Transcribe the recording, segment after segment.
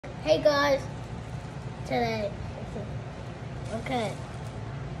Hey guys, today, okay.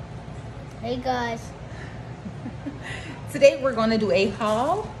 Hey guys. Today we're going to do a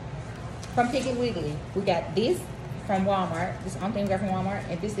haul from Piggly Wiggly. We got this from Walmart. This is the only thing we got from Walmart.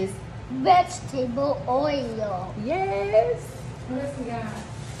 And this is Vegetable oil. yes. What else we got?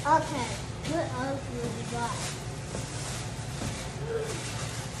 Okay, what else do we got?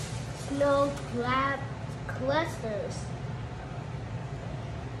 Snow crab clusters.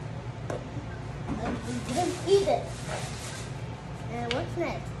 We can eat it. And what's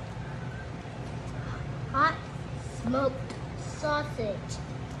next? Hot smoked sausage.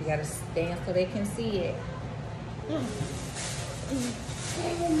 You got to stand so they can see it. Okay,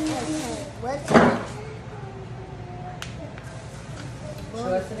 what's next?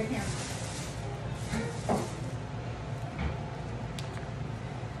 Show it to the camera.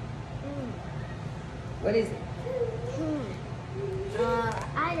 What is it?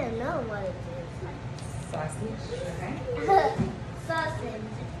 I don't know what it Sausage. Okay. is. Sausage.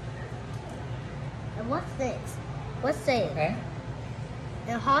 And what's next? What's it? Okay.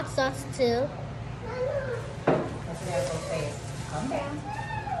 And hot sauce too. That's what I go fast. Calm down.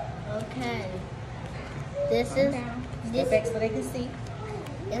 Okay. This Calm is down. Step this. back so they can see.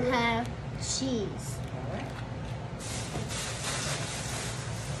 It have cheese. All right.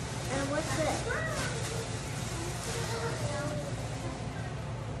 And what's this?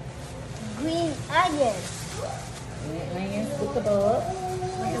 Green onions. And onions with the bug.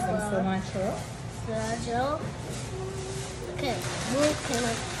 And some cilantro. Cilantro. Okay, move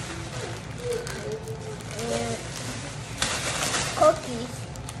camera. And cookies.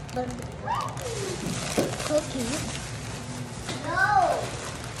 Cookies. No.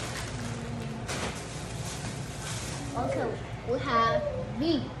 Okay, we have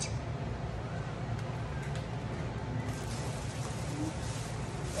meat.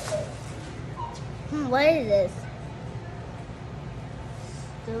 What is this?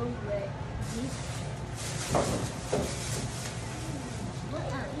 Strawberry.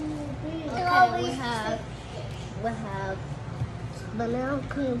 Okay, we have banana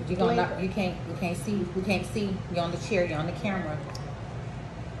cream. You gonna not, you can't see. You're on the chair. You're on the camera.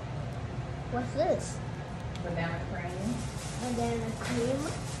 What's this? Banana cream. Banana cream.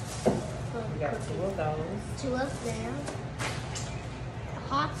 We got two of those. Two of them.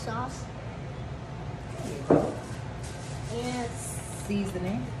 Hot sauce. There you go. And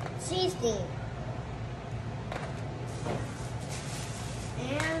Seasoning. seasoning.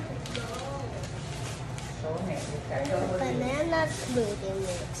 And Show them that. We got those. banana smoothie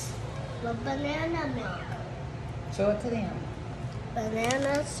mix. With banana milk. Show it to them.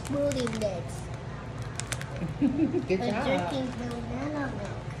 Banana smoothie mix. Good We're job. drinking banana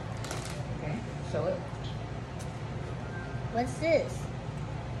milk. Okay. Show it. What's this?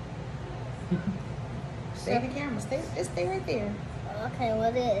 Stay in the camera. Stay right there. Okay,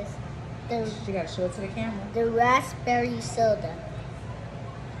 what is? You gotta show it to the camera. The raspberry soda.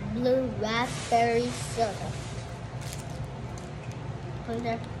 Blue raspberry soda. Put it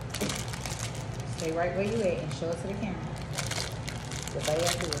there. Stay right where you at and show it to the camera. What they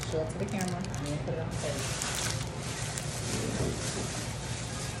have to do is show it to the camera and then put it on the face.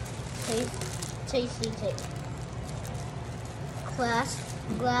 Tasty taste.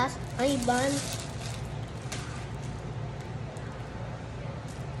 Glass honey bun.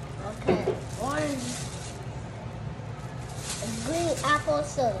 Okay, orange. Green apple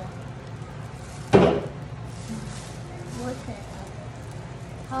soda. What's that?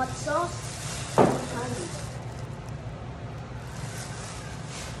 Hot sauce. Honey.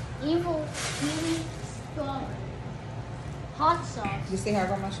 Evil kiwi strawberry. Hot sauce. You see how I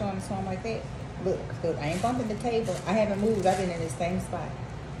got my show on the swam like that? Look, I ain't bumping the table. I haven't moved. I've been in the same spot.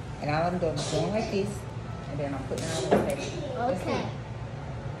 And all I'm doing is going like this, and then I'm putting it on the table. That's Okay. it.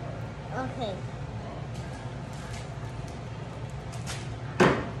 Okay.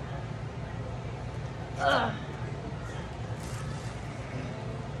 Ugh.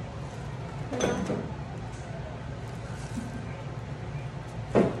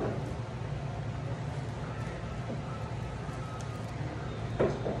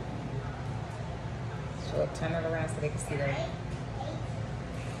 Show it, turn it around so they can see that.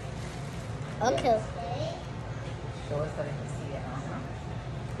 Okay. Show it so they can see it.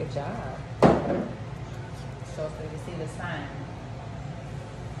 Good job. Show it so they can see the sign.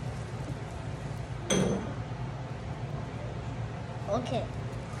 Okay.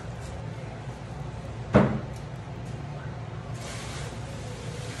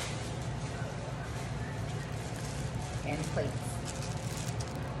 And plates.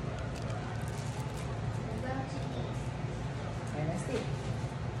 And that's it.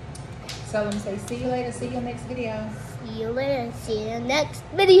 Tell them, say, see you later, see you next video. See you later. See you next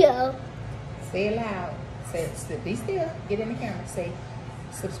video. Say it loud. Say it, be still. Get in the camera. Say,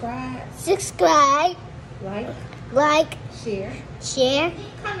 subscribe. Subscribe. Like. Share.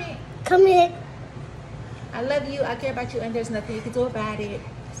 Comment. Comment. I love you. I care about you, and there's nothing you can do about it.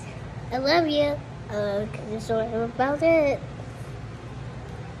 I love you. That's what about it.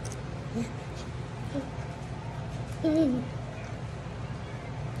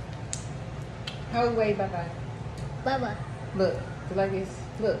 How way, bye-bye. Bye-bye. Look, like this.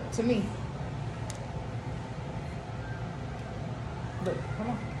 Look, to me. Look, come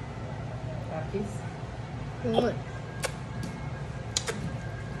on. Got a kiss.